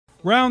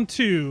Round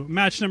 2,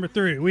 match number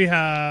 3. We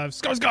have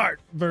Skarsgård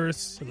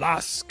versus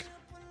Lask.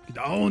 Get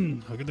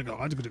down.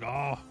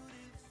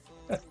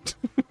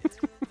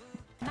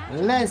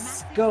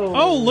 Let's go.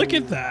 Oh, look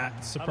at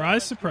that.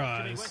 Surprise,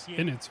 surprise.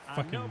 And it's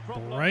fucking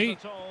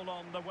bright.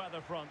 On the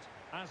weather front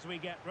as we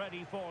get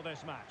ready for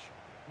this match.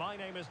 My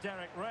name is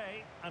Derek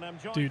Ray, and I'm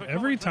joined Dude,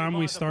 every time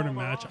we start a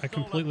match, I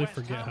completely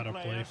forget how to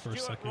play for a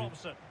second.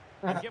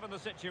 And given the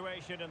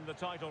situation in the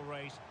title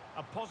race,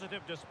 a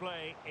positive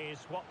display is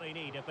what they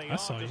need if they are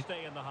to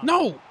stay in the hunt.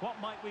 No! What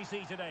might we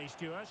see today,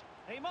 Stuart?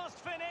 He must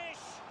finish!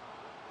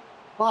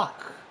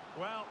 Fuck.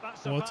 Well,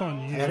 that's Well, it's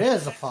on you. It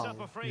is a Sets up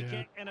foul. a free Yeah.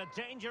 kick in a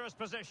dangerous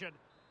position.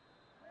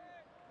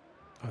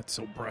 Oh, it's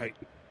so bright.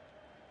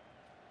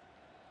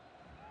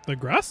 The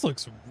grass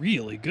looks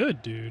really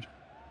good, dude.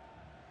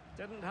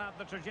 Didn't have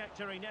the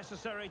trajectory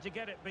necessary to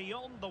get it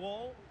beyond the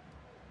wall.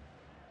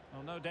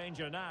 Well, no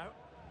danger now.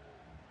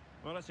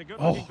 Well, it's a good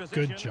looking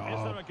position. Good job.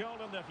 Is there a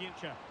goal in the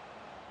future?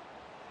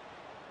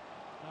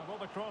 Now, will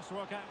the cross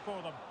work out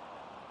for them?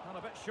 And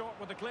a bit short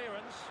with the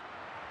clearance.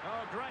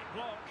 Oh, great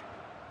block.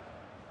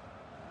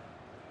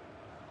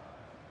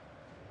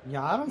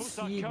 Yeah, I don't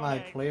Musa see Kone. my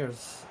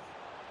players.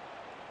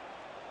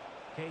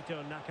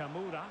 Keito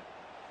Nakamura.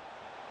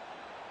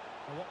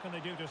 Well, what can they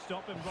do to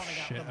stop him running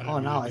Shit, at I them? didn't Oh,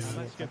 now really I do see. that.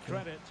 Let's give Okay.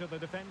 credit to the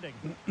defending.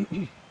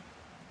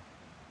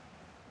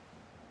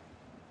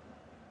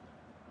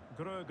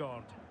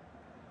 Grøgaard.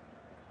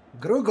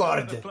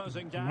 Grugord.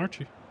 Closing down.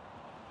 Marchie.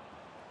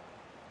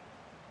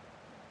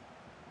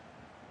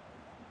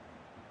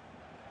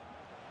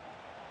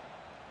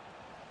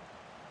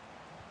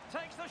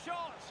 Takes the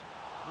shot.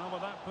 Well,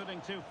 without putting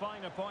too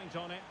fine a point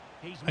on it,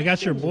 he's I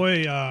got your missed.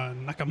 boy,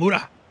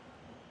 Nakamura.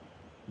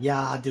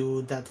 Yeah,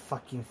 dude, that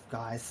fucking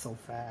guy is so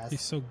fast.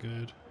 He's so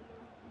good.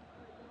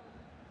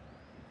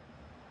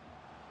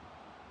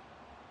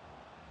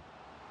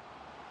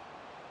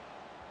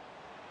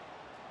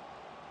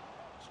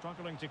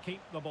 Struggling to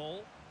keep the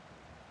ball.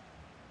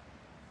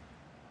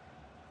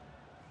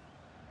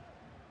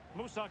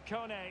 Musa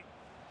Kone.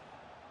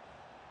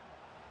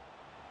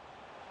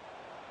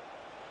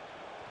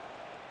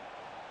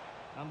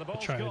 And the I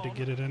ball's tried to gone.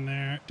 get it in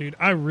there. Dude,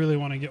 I really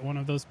want to get one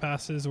of those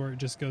passes where it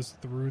just goes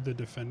through the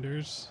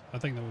defenders. I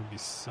think that would be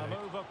sick. A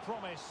move of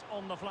promise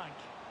on the flank.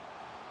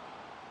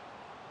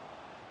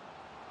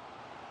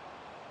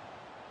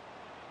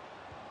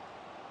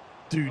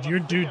 Dude, your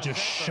dude just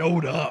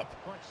showed up.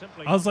 Quite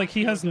simply, I was like,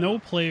 he not has good no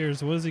enough.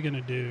 players. What is he going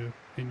to do?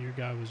 And your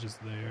guy was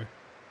just there.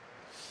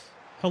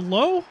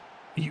 Hello?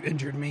 You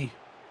injured me.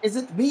 Is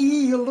it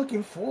me you're looking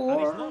And he's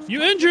for? lost You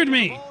control injured of the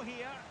me. ball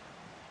here.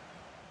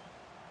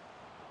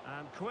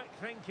 And quick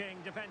thinking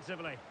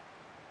defensively.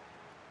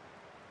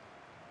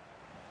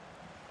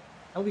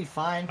 I'll be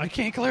fine. I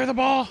can't clear the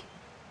ball.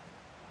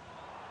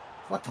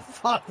 What the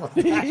fuck was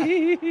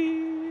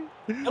that?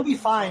 I'll be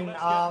fine. Let's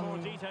get more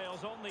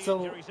details on the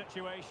so- injury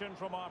situation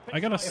from our I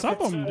gotta pitch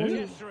sub side him, dude.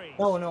 history.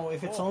 No,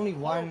 if it's only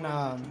one,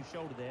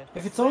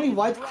 if it's only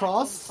white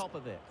cross,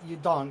 you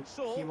don't.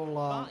 He will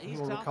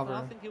recover.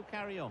 I think he'll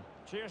carry on.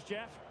 Cheers,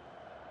 Jeff.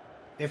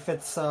 If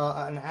it's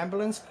an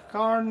ambulance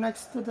car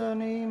next to the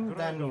name,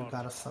 then you Grugard.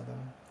 gotta sub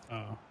him.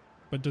 Oh.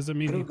 But does it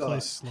mean he Grugard.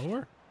 plays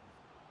slower?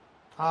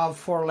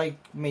 For like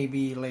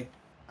maybe like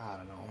I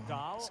don't know.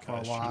 Dahl. This For a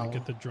guy's trying while. to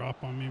get the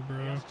drop on me, bro.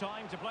 It's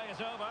time to play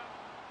it over.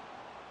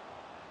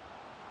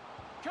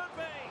 Could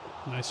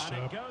be. Nice And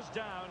job. it goes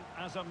down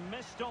as a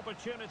missed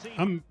opportunity.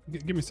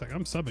 Give me a sec.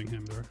 I'm subbing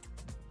him, bro.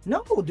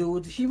 No,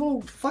 dude, he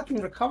will fucking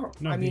recover.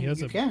 No, I mean, he has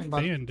you a can,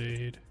 but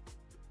band-aid.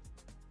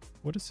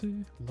 What is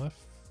he? Left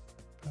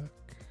back.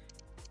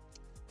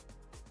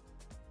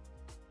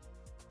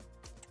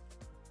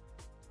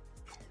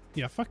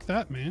 Yeah, fuck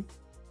that, man.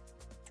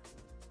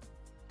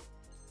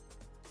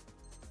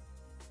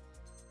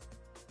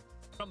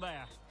 From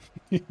there.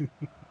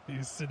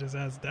 He sit his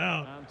ass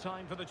down. And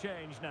time for the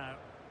change now.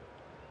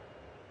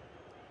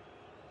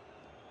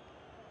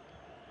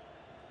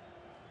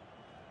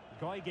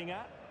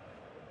 Goiginga.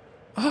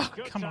 Oh,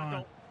 Good come tackle.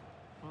 on.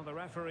 Well, the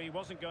referee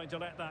wasn't going to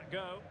let that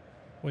go.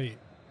 Wait.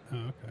 Oh,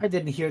 I okay.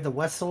 didn't hear the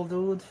whistle,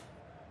 dude.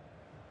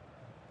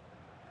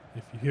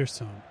 If you hear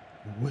some,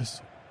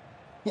 whistle.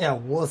 Yeah,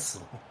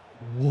 whistle.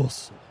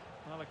 Whistle.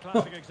 Well, a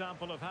classic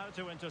example of how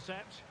to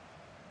intercept.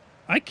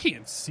 I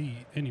can't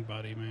see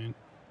anybody, man.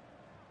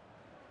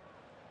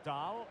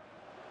 Dahl.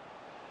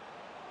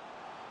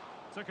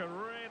 Took a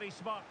really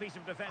smart piece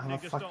of I'm defending a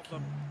to stop fucking...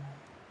 them.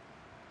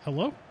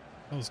 Hello?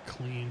 That was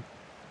clean.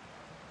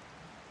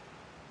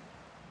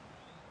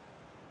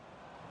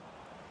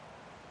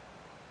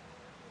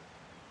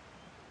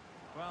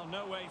 Well,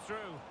 no way through.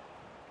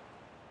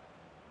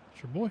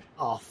 It's your boy.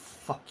 Oh,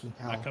 fucking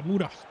hell.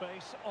 Nakamura.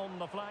 Space on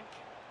the flank.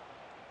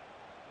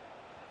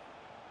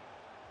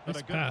 But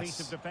Nice a good pass. piece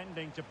of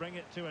defending to bring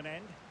it to an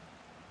end.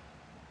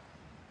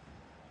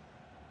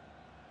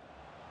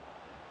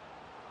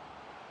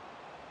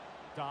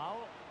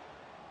 Dahl.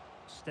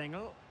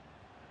 Stengel.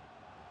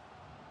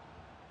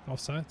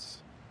 Offsides.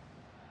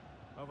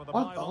 Over the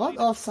What? byline. What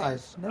offside?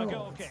 It's No, a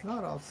goal it's kick.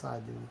 not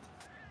offside, dude.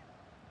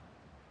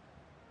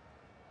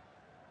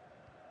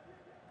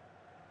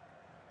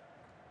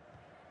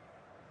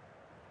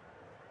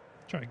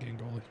 Try again,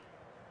 goalie.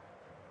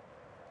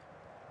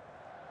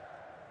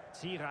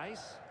 Tirais.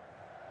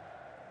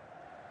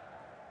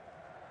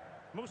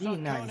 Be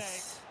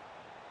nice.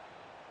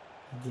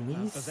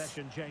 Denise.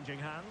 Possession changing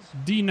hands.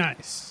 D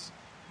nice.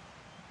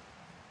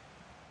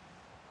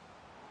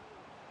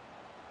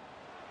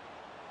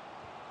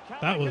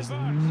 That was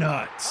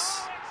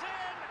nuts.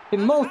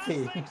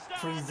 Timothy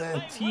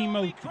present.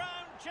 Timothy.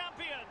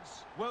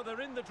 Well,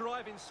 they're in the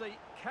driving seat.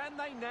 Can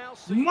they now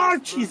see?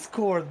 Marchi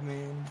scored,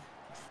 man.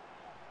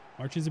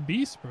 Archie's a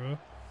beast, bro.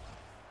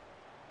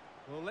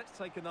 Well, let's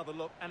take another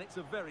look, and it's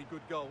a very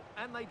good goal,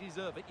 and they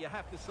deserve it. You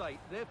have to say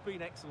they've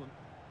been excellent.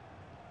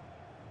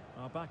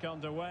 Back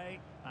underway,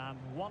 and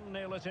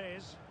 1-0 it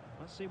is.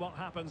 Let's see what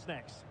happens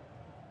next.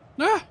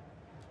 Ah!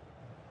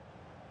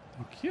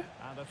 Thank you.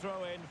 And a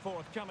throw-in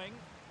forthcoming.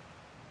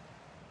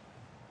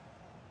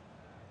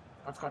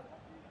 That's good.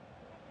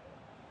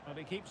 And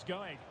he keeps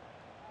going.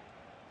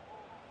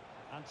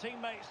 And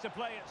teammates to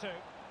play it to.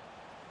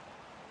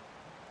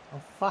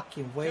 No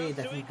fucking way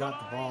that he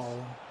got the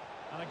ball.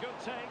 And a good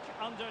take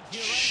under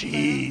duress.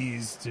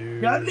 Jeez,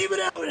 dude. Gotta leave it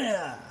out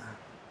there.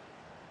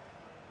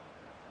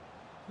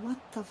 What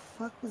the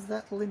fuck was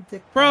that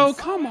Olympic? Bro,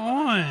 come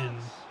on.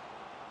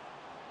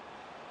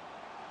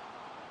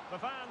 The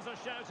fans are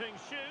shouting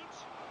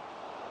shoot.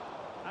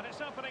 And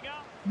it's opening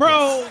up.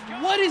 Bro,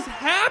 what is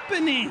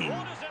happening?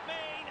 What does it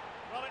mean?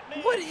 Well, it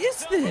means What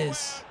is this?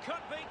 silverware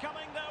could be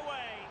coming their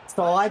way.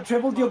 So I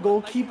dribbled your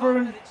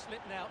goalkeeper,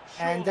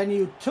 and then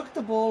you took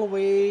the ball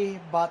away,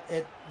 but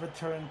it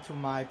returned to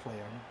my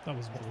player. That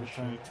was It bullshit.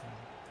 returned to me.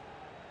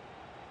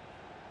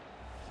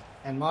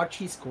 And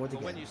Marchi scored Well,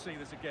 again. when you see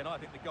this again, I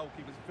think the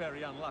goalkeeper's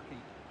very unlucky.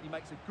 He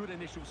makes a good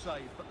initial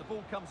save, but the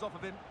ball comes off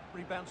of him,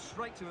 rebounds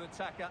straight to an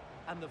attacker,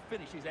 and the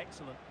finish is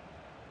excellent.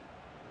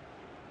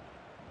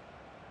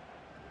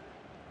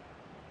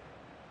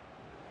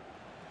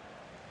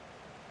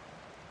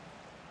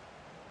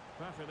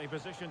 Perfectly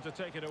positioned to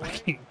take it I away.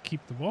 can't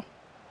keep the ball.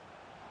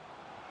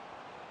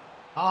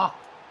 Ah,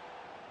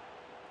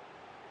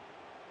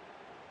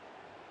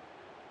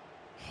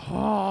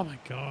 Oh my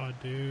god,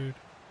 dude.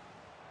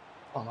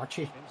 come on,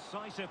 Marchi.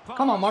 Incisive pass.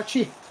 Come on,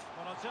 Marchi.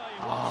 Well, I'll tell you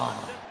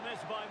what, didn't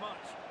miss by much.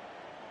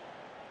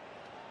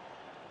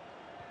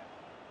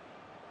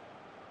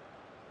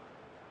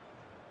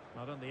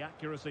 Not in the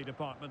accuracy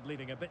department,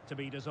 leaving a bit to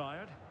be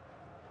desired.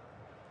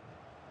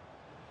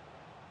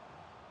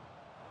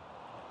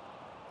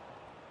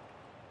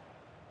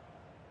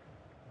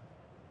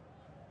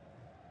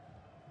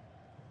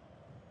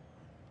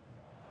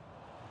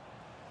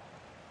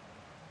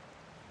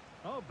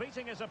 Oh,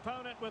 beating his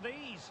opponent with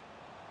ease.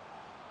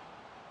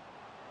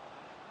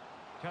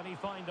 Can he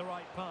find the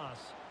right pass?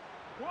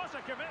 What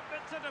a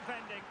commitment to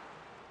defending.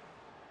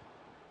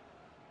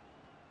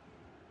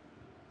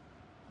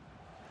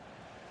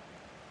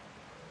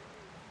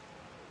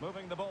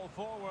 Moving the ball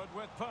forward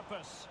with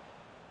purpose.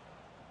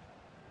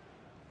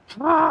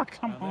 Ah,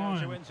 come And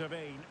there to on.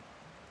 intervene.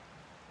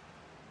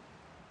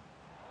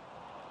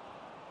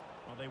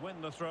 Well, they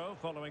win the throw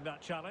following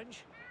that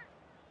challenge.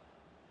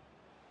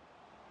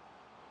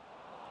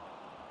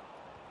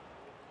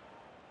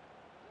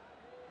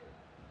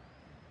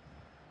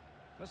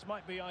 This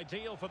might be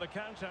ideal for the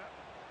counter.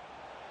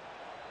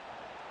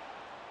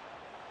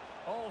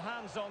 All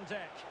hands on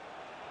deck.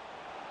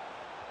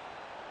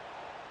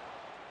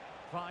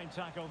 Fine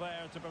tackle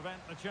there to prevent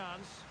the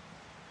chance.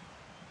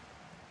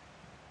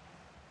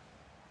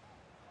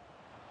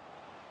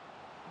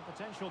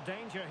 Potential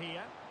danger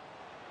here.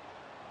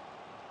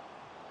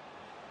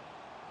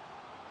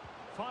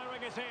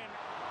 Firing it in.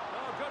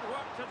 Oh, good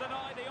work to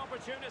deny the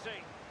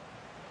opportunity.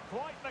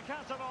 Quite the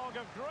catalogue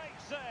of great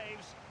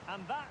saves,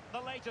 and that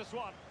the latest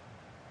one.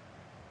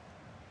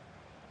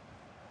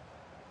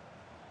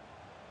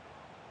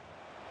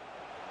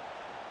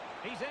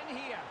 He's in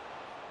here.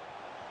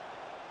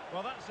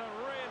 Well, that's a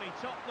really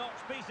top-notch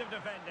piece of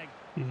defending.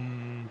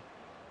 Hmm.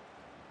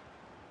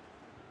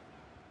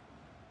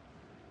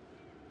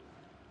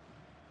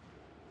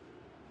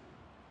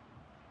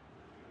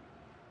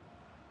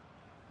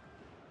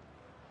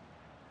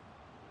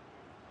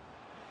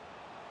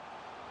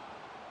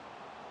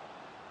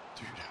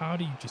 Dude, how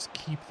do you just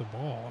keep the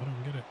ball? I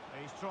don't get it.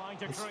 He's trying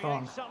to He's create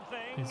strong. something.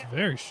 He's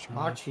very strong.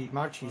 Marchi's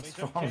Well, he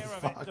took strong as care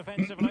of it fuck.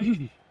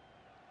 defensively.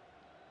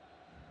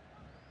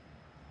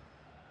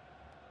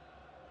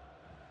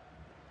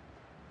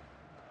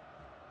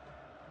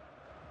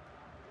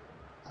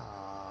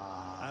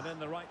 And in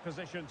the right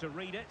position to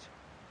read it.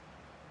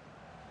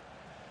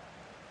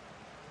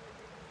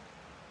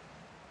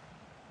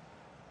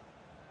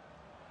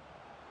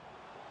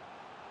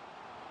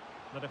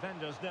 The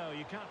defenders know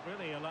you can't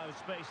really allow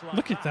space like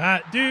Look at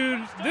that,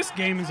 dude. This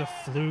game is a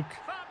fluke.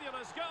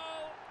 Fabulous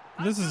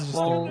goal. This is just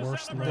Well, the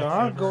worst luck there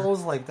are ever.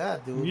 goals like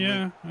that, dude.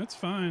 Yeah, that's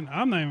fine.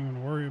 I'm not even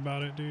gonna worry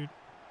about it, dude.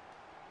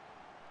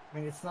 I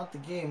mean, it's not the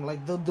game.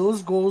 Like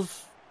those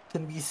goals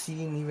can be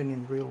seen even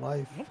in real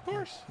life. Of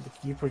course. The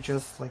keeper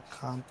just like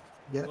can't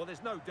get Well, it.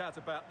 there's no doubt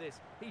about this.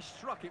 He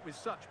struck it with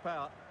such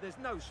power. There's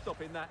no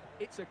stopping that.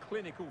 It's a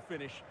clinical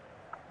finish.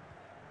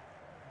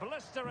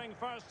 Blistering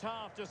first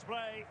half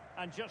display,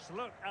 and just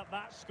look at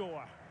that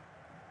score.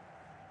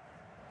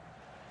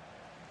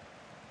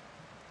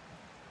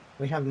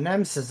 We have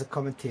Nems as a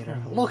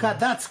commentator. Look at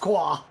that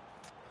squaw!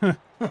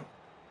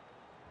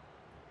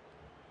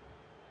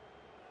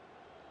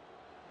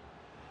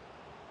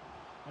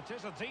 It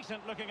is a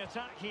decent looking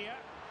attack here.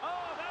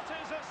 Oh, that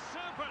is a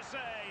super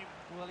save.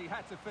 Well, he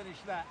had to finish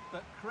that,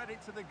 but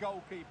credit to the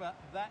goalkeeper.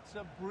 That's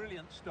a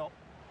brilliant stop.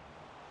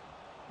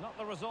 Not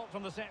the result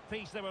from the set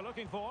piece they were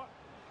looking for.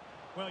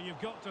 Well,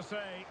 you've got to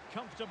say,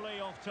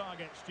 comfortably off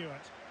target,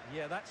 Stuart.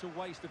 Yeah, that's a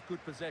waste of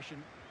good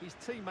possession. His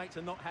teammates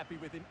are not happy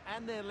with him,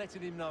 and they're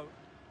letting him know.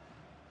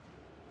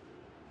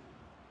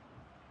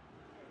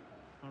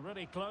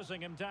 Really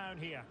closing him down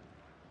here.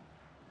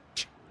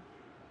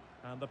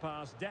 And the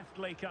pass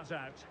deftly cut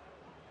out.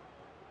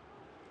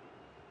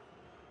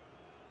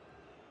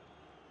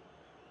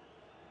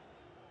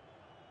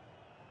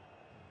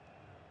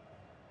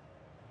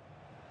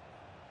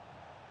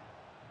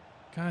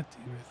 God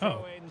damn it. Oh.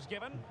 Throw-ins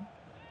given.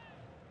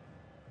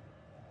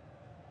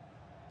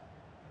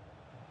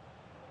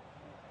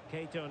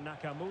 Keito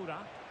Nakamura.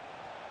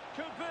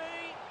 Could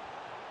be.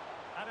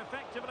 And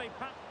effectively,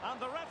 and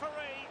the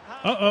referee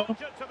has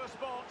pointed to the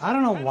spot. I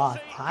don't know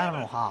what. I don't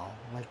know how.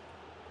 Like,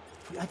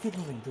 I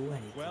didn't even do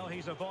anything. Well,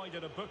 he's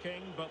avoided a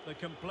booking, but the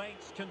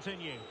complaints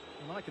continue.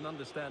 And I can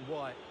understand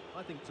why.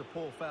 I think it's a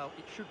poor foul.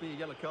 It should be a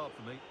yellow card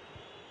for me.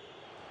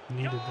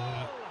 Needed Goal!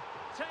 that.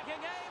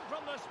 Taking aim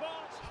from the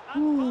spot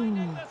and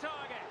finding the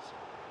target.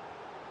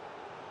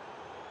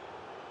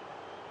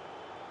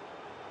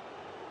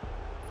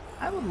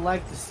 I would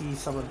like to see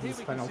some of Here these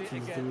we can see it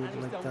penalties, again, dude. and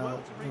he's Like done well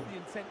to read the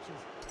intentions,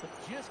 but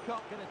just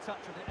can't get a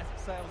touch of it as it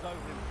sails over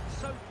him.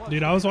 So close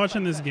Dude, to I was being a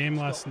watching this fantastic game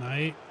stop. last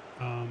night.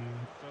 So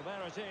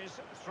there it is,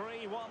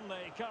 3-1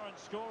 the current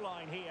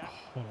scoreline here.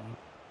 Hold on.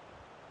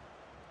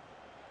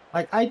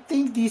 Like, I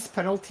think these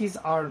penalties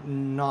are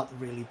not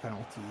really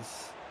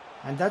penalties,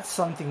 and that's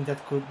something that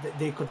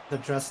they could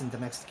address in the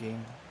next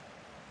game.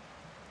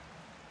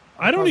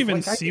 I don't Because, even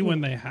like, I see didn't-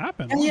 when they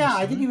happen. Yeah, I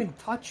honestly. didn't even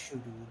touch you,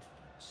 dude.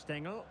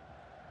 Stengel.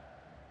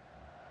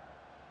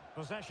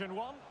 Possession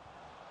one.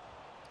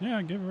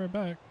 Yeah, give it right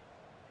back.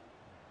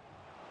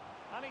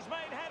 And he's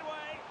made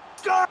headway.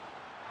 Score!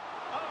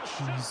 Oh,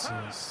 superb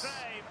Jesus.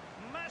 save.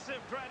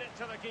 Massive credit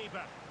to the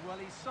keeper. Well,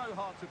 he's so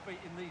hard to beat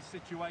in these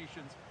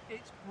situations.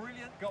 It's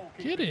brilliant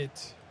goalkeeping. Get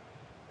it.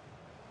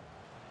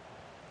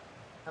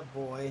 Oh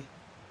boy.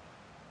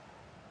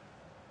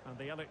 And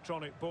the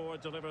electronic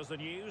board delivers the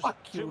news. Fuck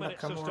you, 2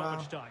 minutes of Nakamura.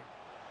 stoppage time.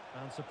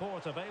 And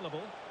support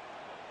available.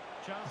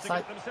 Chance to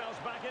Offside. get themselves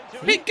back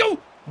into Hey, it. go!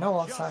 No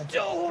offside.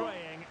 Just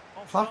straying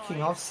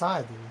Fucking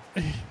offside,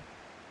 dude.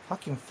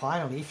 Fucking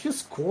finally. If you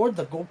scored,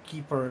 the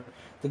goalkeeper,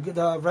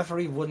 the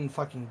referee wouldn't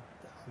fucking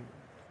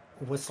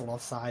whistle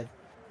offside.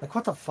 Like,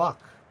 what the fuck?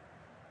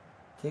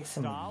 Takes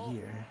him Dahl. a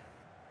year.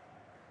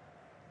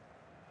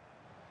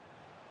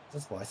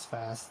 This boy's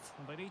fast.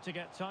 And they need to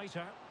get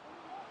tighter.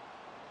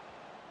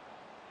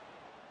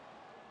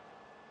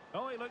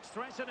 Oh, he looks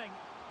threatening.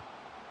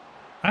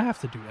 I have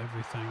to do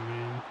everything,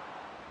 man.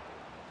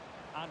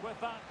 And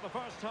with that, the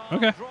first half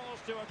Okay. draws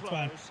to a It's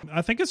fine. close.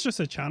 I think it's just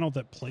a channel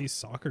that plays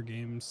soccer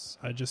games.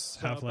 I just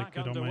So have like back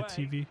it on my underway,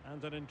 TV.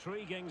 And an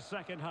intriguing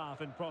second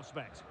half in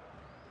prospect.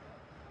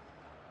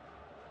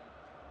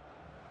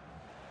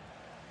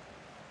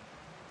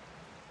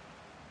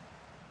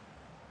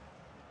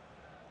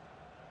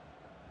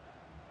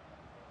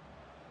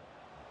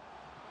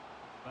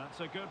 That's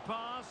a good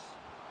pass.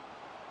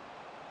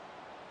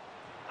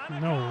 And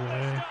a No goal this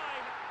way. time.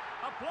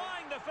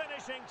 Applying the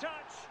finishing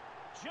touch.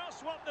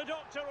 Just what the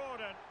doctor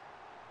ordered.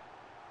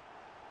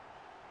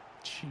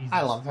 Jesus.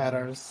 I love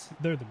headers.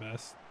 They're the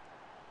best.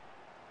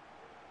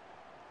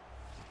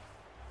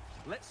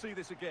 Let's see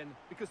this again,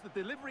 because the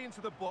delivery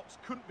into the box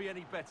couldn't be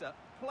any better.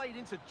 Played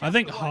into just I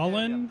think the right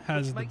Holland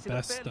area, has which the makes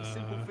best, it a fairly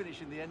simple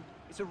finish in the end.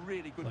 It's a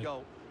really good like,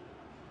 goal.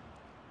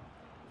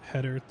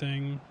 Header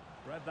thing.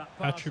 Read that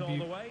pass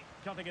Attribute. all the way.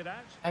 Cutting it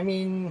out. I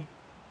mean,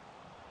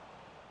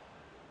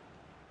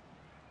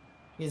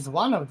 he's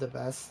one of the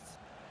best.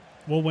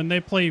 Well, when they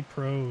play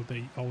pro,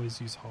 they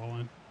always use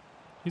Holland.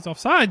 He's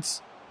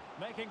offsides.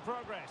 Making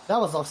progress. That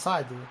was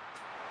offside, dude.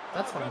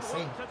 That's what I'm Good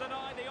saying. work to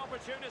deny the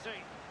opportunity.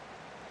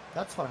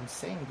 That's what I'm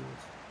saying, dude.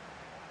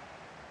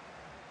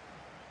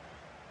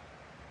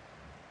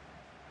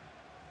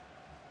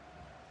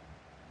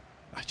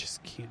 I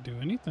just can't do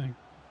anything.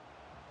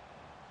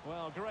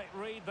 Well, great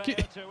read there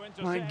Get- to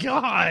intercept. My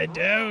God,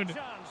 Real dude.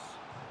 chance.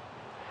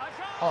 A chance.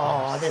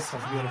 Oh, this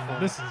was beautiful.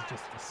 This is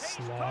just a He's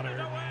put slaughter, it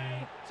away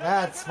man. to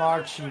That's make it a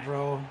Marchie, hat-trick.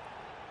 bro.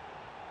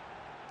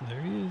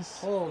 There he is.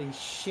 Holy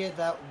shit,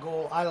 that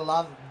goal. I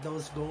love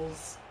those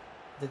goals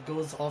that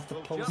goes off the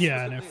Well, post. just Yeah,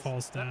 look and at it this.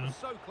 falls That down. was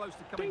so close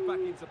to coming back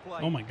into play.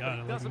 Oh my but God, it it,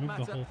 like, doesn't moved the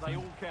matter. whole They thing.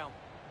 all count.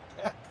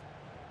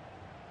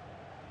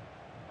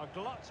 A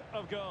glut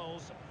of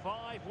goals.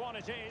 5-1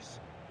 it is.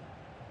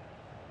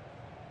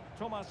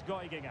 Thomas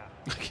Geuginger.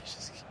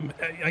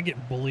 I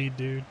get bullied,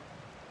 dude.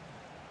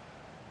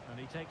 And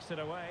he takes it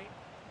away.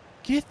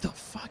 Get the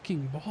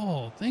fucking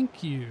ball.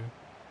 Thank you.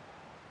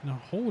 Now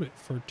hold it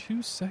for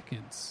 2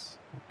 seconds.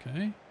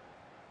 Okay.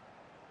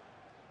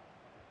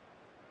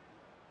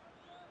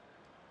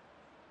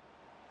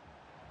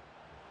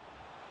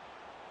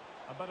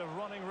 A bit of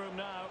running room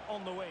now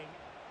on the wing.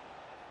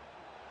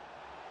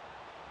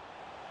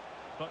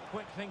 But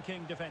quick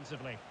thinking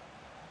defensively.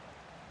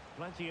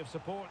 Plenty of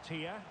support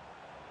here.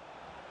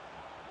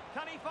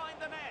 Can he find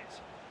the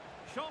net?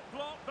 Shot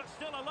blocked, but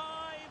still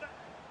alive.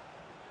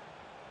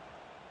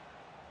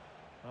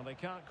 Well, they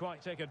can't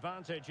quite take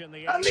advantage in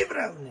the end.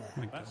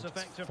 My God, That's it's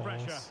effective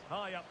false. pressure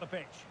high up the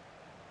pitch.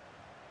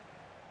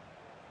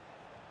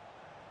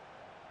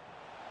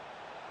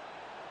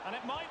 And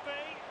it might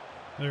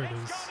be. There it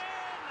It's is. gone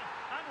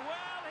in! And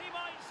well, he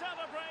might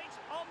celebrate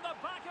on the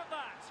back of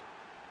that.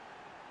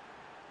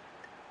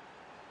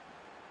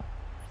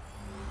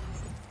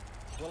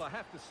 Well, I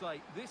have to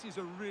say, this is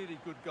a really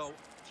good goal.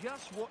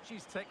 Just watch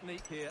his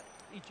technique here.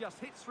 He just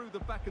hits through the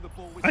back of the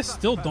ball with I such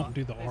still power. don't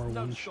do the There's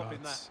no R1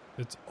 stopping shots.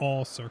 It's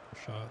all circle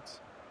shots.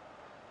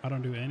 I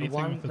don't do anything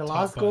with the The top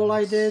last goal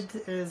I buttons.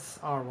 did is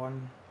R1.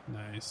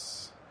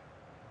 Nice.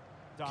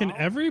 Dahl. Can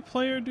every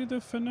player do the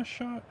finish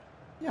shot?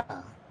 Yeah.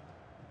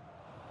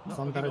 Not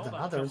Some looking better all than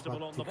that others, comfortable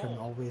but on you the can ball.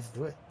 always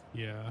do it.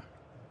 Yeah.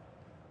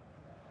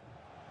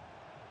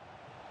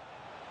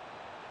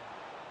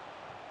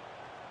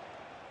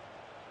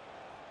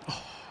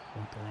 Oh,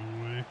 went the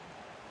wrong way.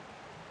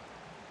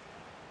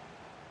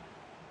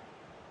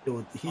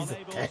 Dude, he's a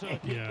Unable to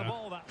tank. keep Yeah. the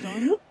ball that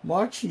time.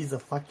 Marchie's a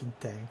fucking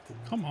tank, dude.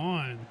 Come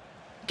on.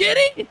 Get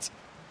it!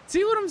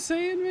 See what I'm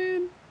saying,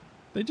 man?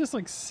 They just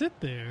like sit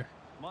there.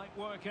 Might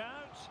work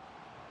out.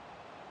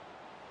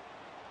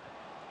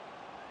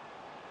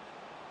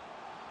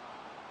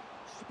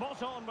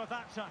 Spot on with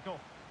that tackle.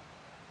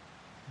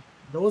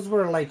 Those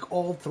were like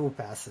all through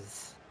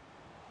passes.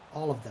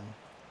 All of them.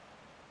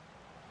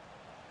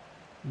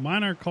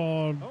 Mine are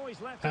called Oh, he's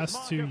left pass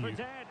his to marker for you.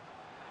 dead.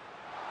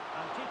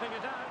 And keeping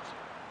it out.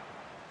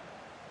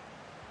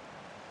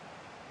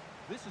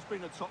 This has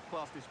been a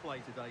top-class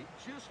display today.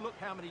 Just look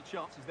how many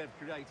chances they've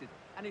created.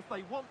 And if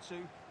they want to,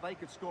 they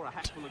could score a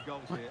hatful of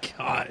goals here.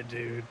 God,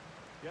 dude.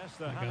 Yes,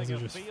 they're My having guys are a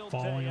just field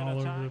falling day in all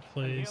over attack, the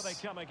and here place.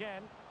 they come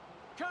again.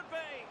 Could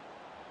be.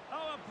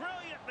 Oh, a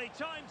brilliantly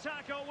timed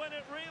tackle when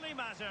it really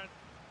mattered.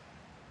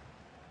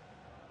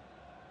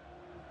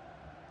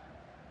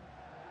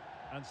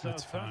 And so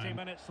That's 30 fine.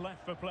 minutes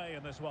left for play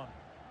in this one.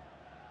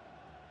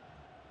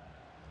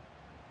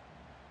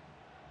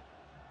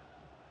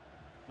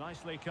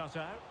 Nicely cut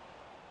out.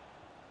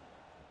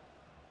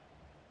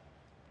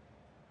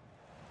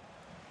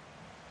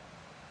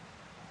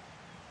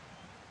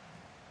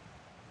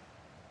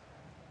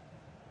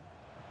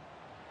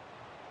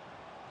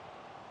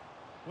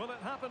 Will it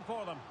happen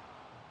for them?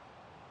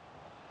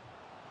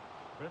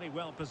 Really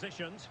well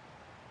positioned.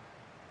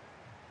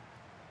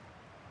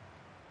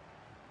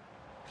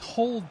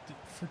 Hold it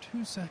for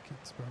 2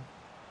 seconds, bro.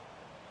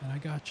 And I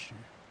got you.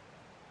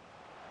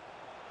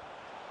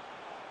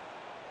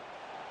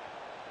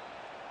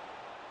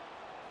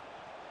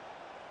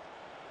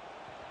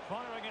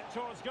 Firing it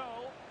towards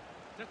goal.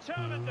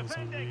 Determined That was on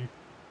defending. me.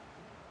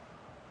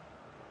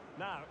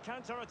 Now,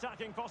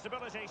 counter-attacking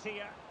possibilities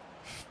here.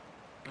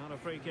 And a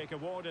free kick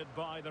awarded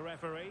by the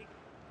referee.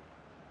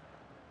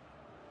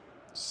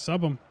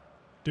 Sub him.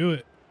 Do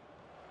it.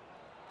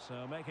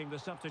 So making the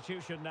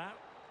substitution now.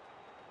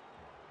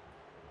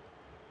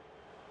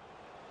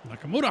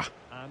 Nakamura.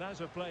 And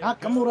as a player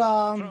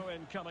Nakamura. goes,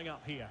 throw-in coming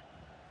up here.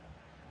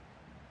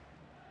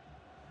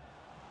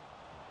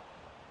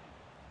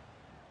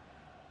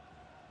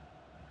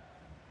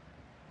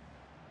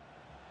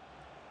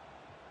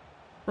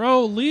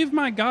 Bro, leave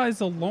my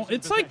guys alone. Losing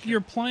It's like possession.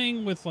 you're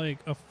playing with like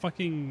a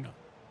fucking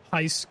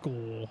high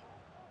school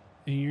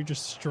and you're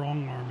just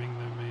strong arming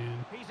them,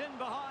 man. He's in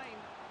behind.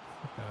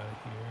 Fuck out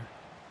of here.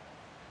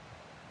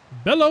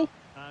 Bello.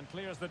 And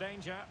clears the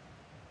danger.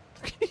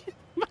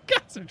 My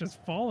guys are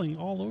just falling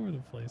all over the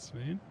place,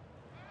 man.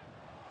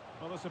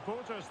 Well, the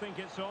supporters think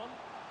it's on.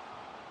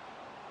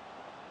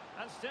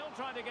 And still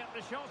trying to get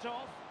the shot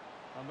off.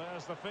 And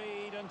there's the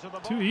feed into the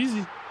box. Too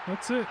easy.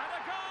 That's it. And a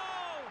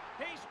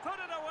goal! He's put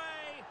it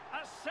away!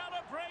 A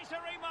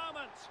celebratory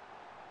moment!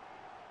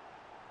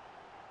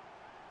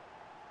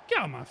 Get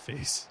out of my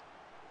face.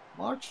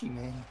 Marchie,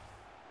 man.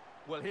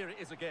 Well, here it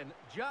is again.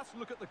 Just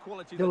look at the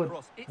quality of the Dude,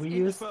 cross. It's we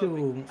used to...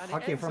 imperfect, and it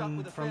Okay, ends up from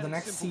with a the fairly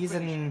next simple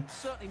season, finish.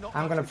 Certainly not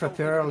I'm much gonna control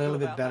prepare a we can little do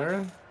bit about that.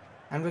 better.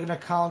 And we're gonna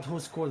count who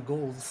scored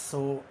goals.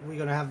 So we're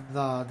gonna have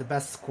the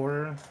best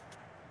scorer,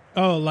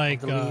 Oh,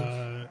 like the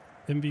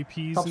league.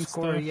 MVPs top and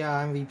scorer, stuff?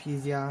 yeah,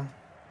 MVPs, yeah.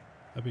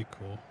 That'd be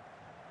cool.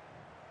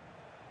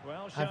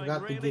 Well, I showing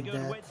forgot we really did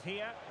good that. width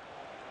here.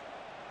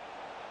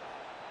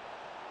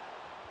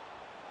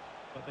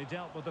 But they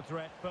dealt with the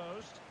threat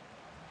posed.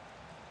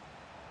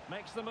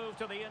 Makes the move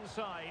to the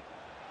inside.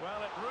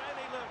 Well, it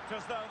really looked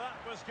as though that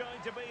was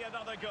going to be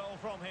another goal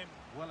from him.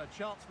 Well, a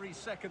chance for his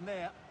second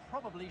there.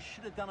 Probably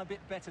should have done a bit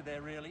better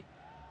there, really.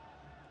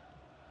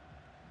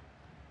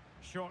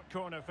 Short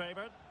corner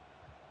favoured.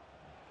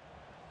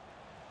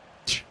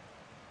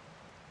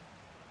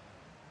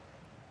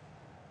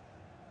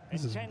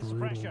 This is Intense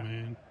brutal, pressure.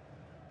 man.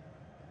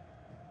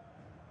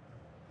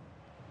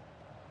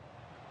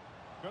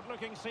 Good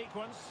looking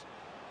sequence.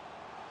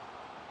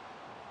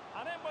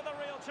 And in with a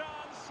real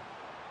chance.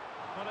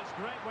 Well, it's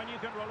great when you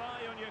can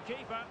rely on your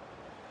keeper.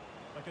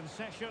 The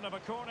concession of a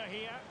corner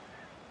here.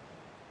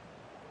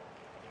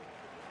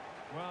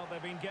 Well,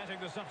 they've been getting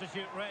the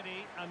substitute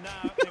ready, and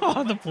now they will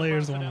All the make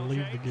players want to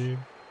personnel leave the change.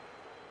 game.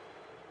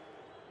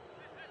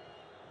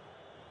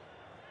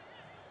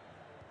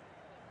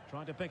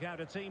 Trying to pick out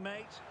a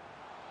teammate.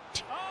 Oh,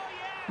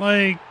 yes!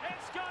 Like,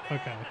 It's gone in!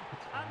 okay.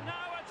 And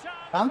now a chance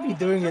Can't be for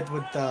doing them it to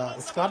with run at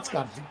the Scott.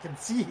 moment. You can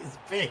see he's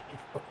big.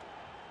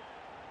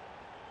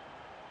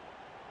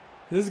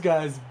 This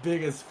guy's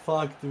big as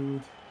fuck,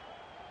 dude.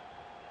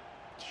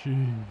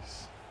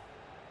 Jeez.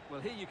 Well,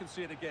 here you can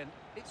see it again.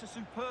 It's a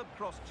superb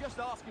cross, just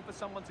asking for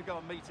someone to go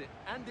and meet it.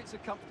 And it's a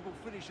comfortable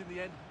finish in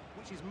the end,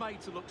 which is made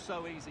to look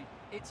so easy.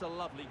 It's a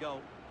lovely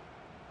goal.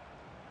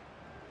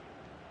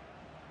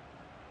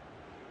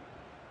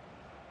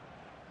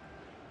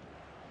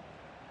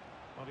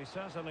 Well, he's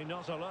certainly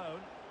not alone.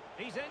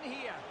 He's in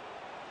here.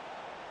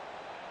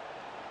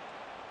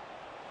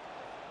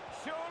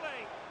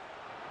 Surely.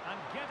 And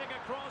getting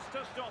across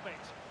to stop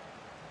it.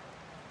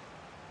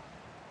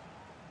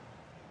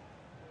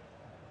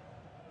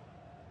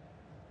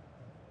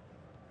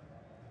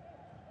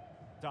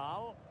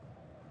 Dahl.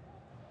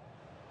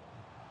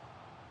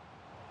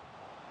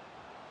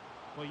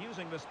 Well,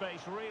 using the space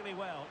really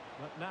well.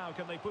 But now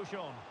can they push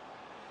on?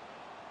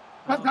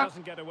 Well,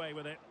 doesn't get away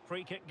with it.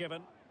 Free kick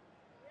given.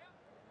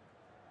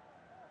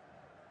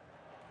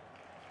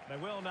 They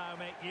will now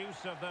make use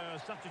of their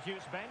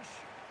substitutes bench.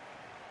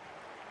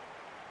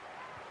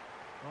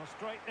 Well,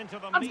 straight into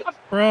the meat.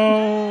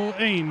 Bro,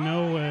 ain't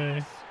no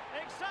way.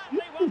 Exactly He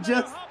what they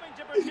were just, hoping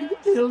to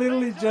produce. he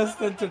literally They just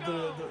delivered entered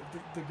goal.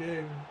 the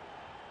game.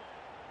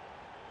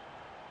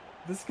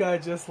 This guy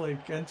just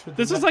like entered.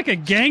 This is like a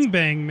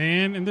gangbang,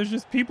 man, and there's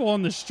just people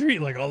on the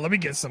street like, oh, let me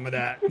get some of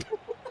that.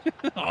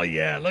 Oh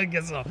yeah, let me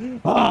get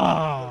some. Well,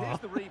 Ah. here's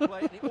the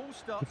replay, and it all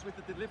starts with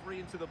the delivery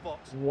into the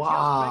box. Wow,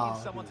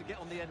 Just begging someone to get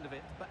on the end of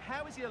it. But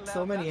how is he allowed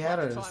So many that much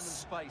headers. time and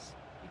space?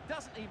 He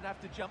doesn't even have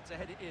to jump to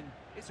head it in.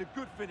 It's a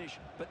good finish,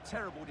 but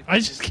terrible defense. I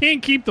just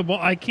can't keep the ball.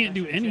 I can't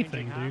do Possession anything,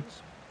 changing dude.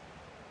 hands.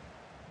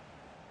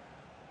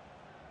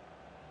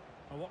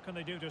 Well, what can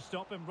they do to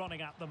stop him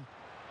running at them?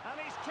 And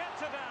he's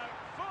kept it out,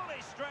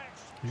 fully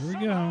stretched. Here we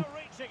somehow go.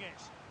 Reaching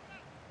it.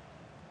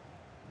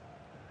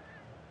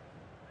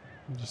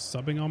 I'm just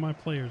subbing all my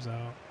players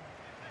out.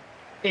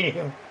 Damn.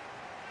 And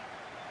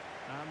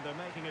they're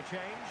making a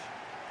change.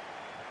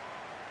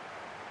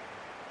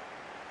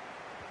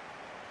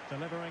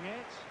 Delivering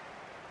it.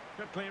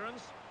 Good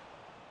clearance.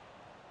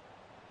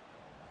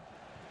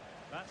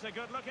 That's a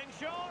good-looking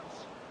shot.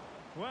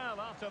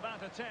 Well, after that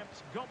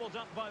attempt, gobbled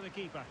up by the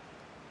keeper.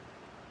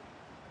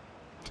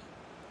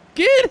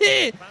 Get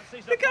it!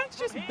 Fancies The a pop guy's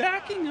just from here.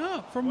 backing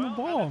up from the Well,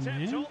 ball, an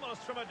attempt man.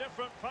 almost from a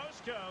different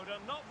postcode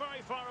and not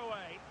very far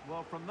away.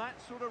 Well, from that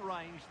sort of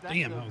range, that's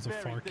Damn, that was a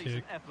very far decent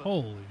kick. effort.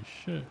 Holy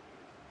shit.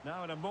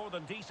 Now in a more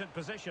than decent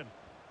position.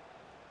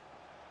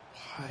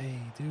 Why,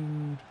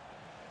 dude?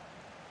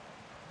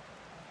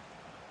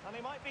 And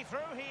he might be through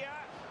here.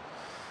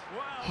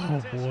 Well, Oh,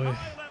 that is boy.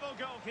 high-level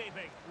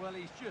goalkeeping. Well,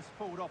 he's just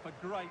pulled off a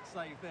great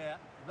save there.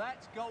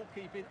 That's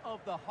goalkeeping of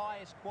the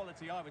highest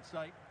quality, I would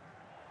say.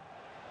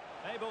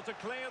 Able to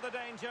clear the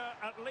danger,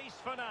 at least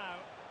for now.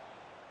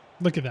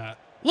 Look at that.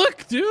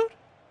 Look, dude.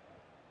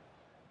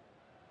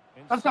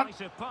 That's not-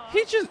 Incisive pass.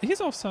 He's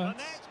The offside.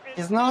 net is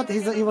He's not.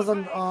 staring into He was the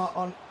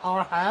on face.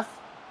 our half.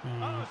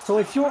 Oh, So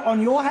if you're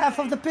on your half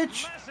of the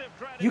pitch, massive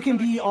credit you can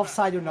to the be keeper.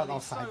 offside or not Well,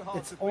 he's so offside. hard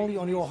It's to only beat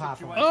on in your these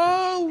half of it. situations.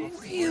 Oh,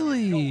 It's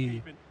really?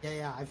 goalkeeping.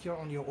 Yeah. If you're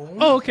on your own.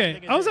 Oh,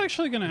 okay. I was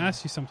actually going to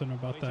ask you something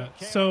about He took that.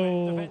 care of it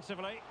So,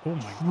 defensively. oh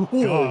my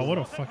Whoa. god, what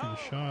a fucking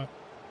shot.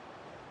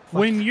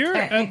 When you're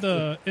at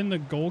in the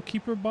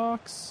goalkeeper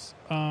box,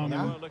 They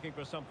Yeah. were looking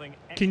for something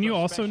Can you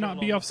extra also not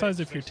special be on the offsides pitch.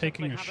 if you're They simply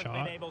taking a haven't shot?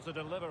 been able to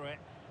deliver it,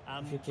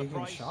 and If you're the taking a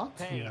price shot?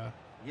 paid. yeah.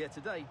 Yeah,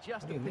 today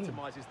just What do you mean?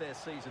 epitomises their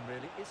season,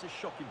 really. It's a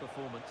shocking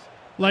performance.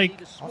 Like- They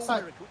need a small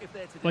Offside. miracle if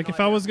they're to Like deny if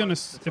I was their gonna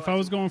opponents the if I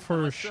was title. going for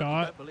And I a certainly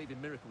shot, don't believe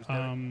in miracles,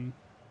 Derek.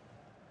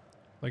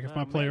 like if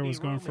my player maybe was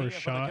going room for a here for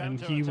the shot and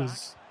he counter-attack.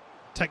 was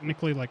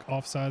technically like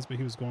offsides, but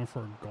he was going for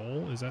a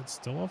goal, is that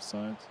still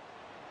offsides?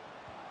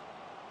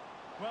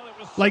 Well, it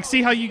was Like, so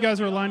see how easy you to guys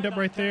were deny lined up that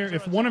right there?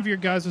 If one of your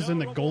guys was in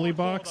the goalie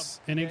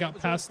box and it Yeah, got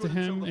was all passed to good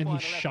until him the and he final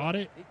shot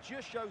effort. it, It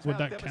just shows would how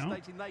that count?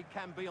 devastating they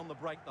can be on the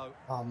break, though.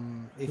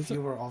 If Is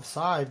you were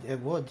offside, it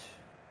would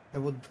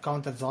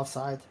count as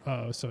offside.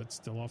 oh, so it's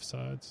still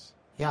offsides.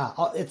 Yeah,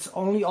 it's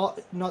only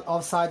not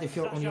offside if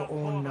you're on your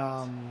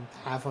own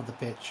half of the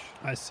pitch.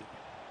 I see.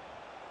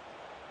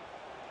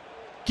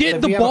 Get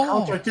If the you have a ball.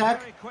 counter-attack,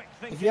 Very quick if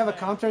thinking you have a there.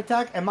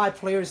 counter-attack and my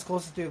player is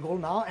closer to your goal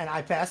now and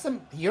I pass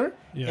him here,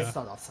 Yeah. it's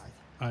not offside.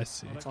 I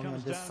see. Well, it It's only on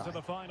comes this down to side.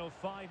 the final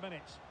 5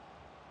 minutes.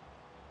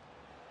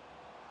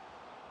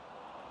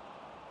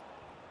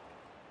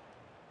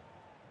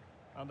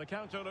 And the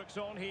counter looks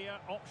on here.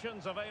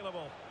 Options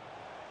available.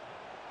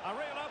 A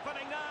real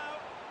opening now.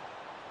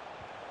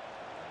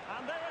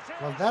 And there it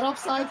is. Was that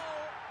offside? A goal.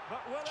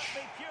 But will it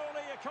be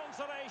purely a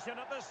consolation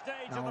at this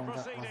stage No, of the that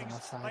wasn't proceedings?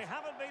 offside. They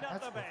haven't been at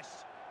That's their good.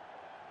 best.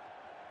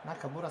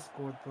 Nakamura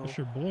scored, bro. That's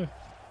your boy.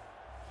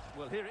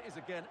 Well, here it is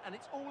again, and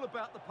it's all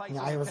about the pace.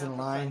 Yeah, of I the was in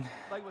counter-attack. line.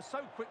 They were so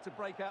quick to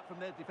break out from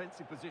their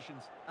defensive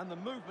positions, and the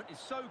movement is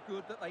so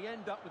good that they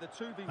end up with a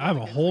 2v1. I have a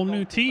against whole the new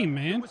goalkeeper, team,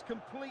 who man. was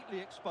completely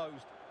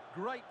exposed.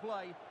 Great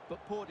play, but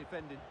poor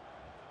defending.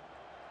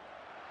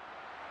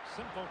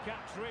 Simple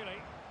catch, really.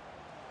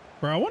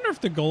 Bro, I wonder if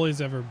the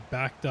goalie's ever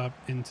backed up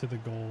into the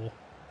goal.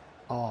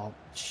 Oh,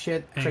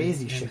 shit. And-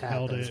 Crazy and shit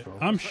held happens, it. bro.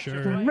 I'm Such a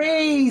sure. great-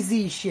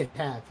 Crazy shit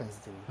happens,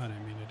 dude. I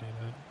didn't mean to do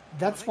that.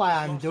 That's I think why he's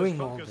I'm lost his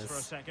doing all focus for a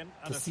this. second,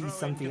 and To a see throw-in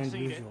something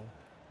conceded. unusual.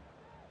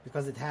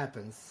 Because it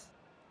happens.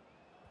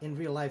 In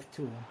real life,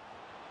 too.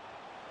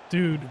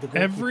 Dude, The goalkeeper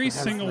every has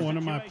single like- one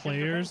of my Situation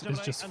players is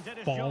defensively just and did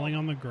his falling job.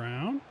 on the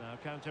ground. Now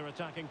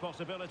counter-attacking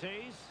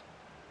possibilities.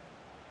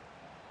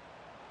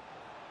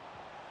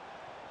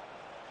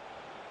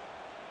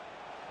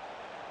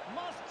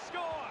 Must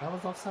score. That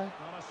was offside?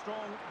 Not a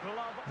strong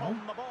glove No?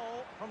 on the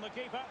ball from the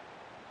keeper.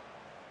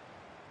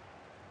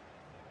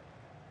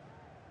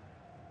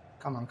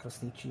 Come on,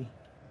 Krasniqi.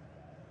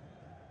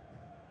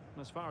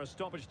 As far as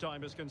stoppage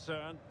time is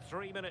concerned,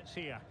 3 minutes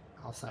here.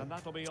 Offside. And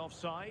that'll be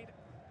offside.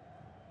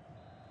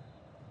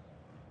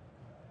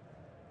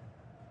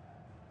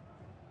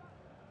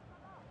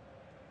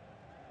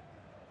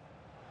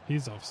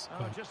 He's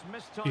offside. Just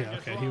mistimed Yeah,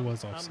 his okay, he run,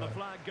 was and offside. the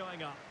flag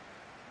going up.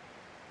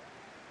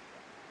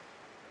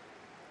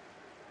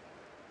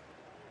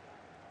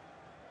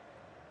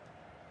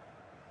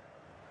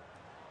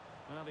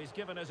 Well, he's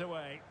given us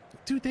away.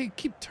 Dude, they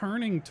keep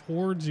turning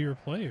towards your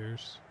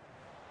players.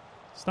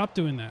 Stop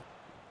doing that.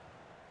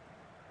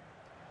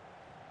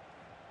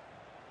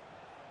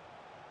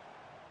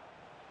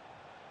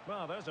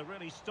 Well, there's a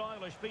really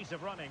stylish piece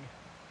of running.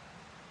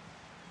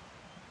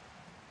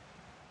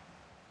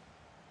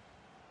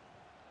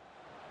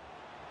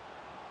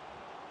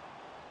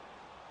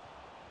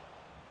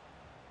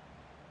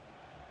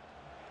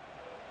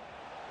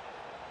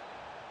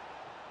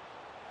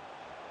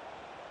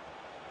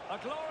 A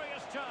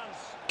glorious chance.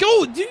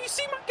 Go! Do you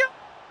see my guy?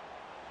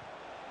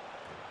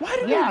 Why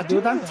did Yeah, I do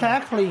dude, I'm that?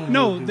 tackling you,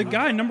 No, dude. the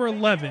guy number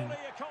 11.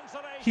 Purely a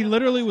consolation He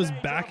literally at was this stage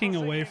of backing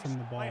away proceedings. from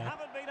the ball. They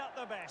haven't been at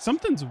their best.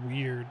 Something's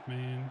weird,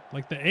 man.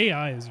 Like the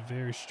AI is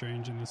very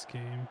strange in this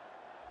game.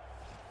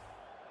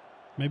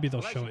 Maybe they'll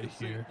Well, as show you it can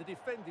see, here. the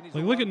defending is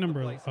Like, all look at over the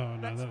number- place. oh,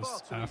 no, That's that was far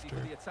too easy after.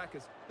 for the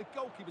attackers. The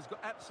goalkeeper's got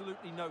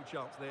absolutely no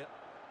chance there.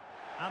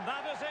 And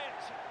that is it.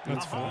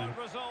 That's A hard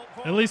fine. result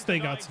for At least they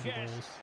them got tonight, some yes. goals.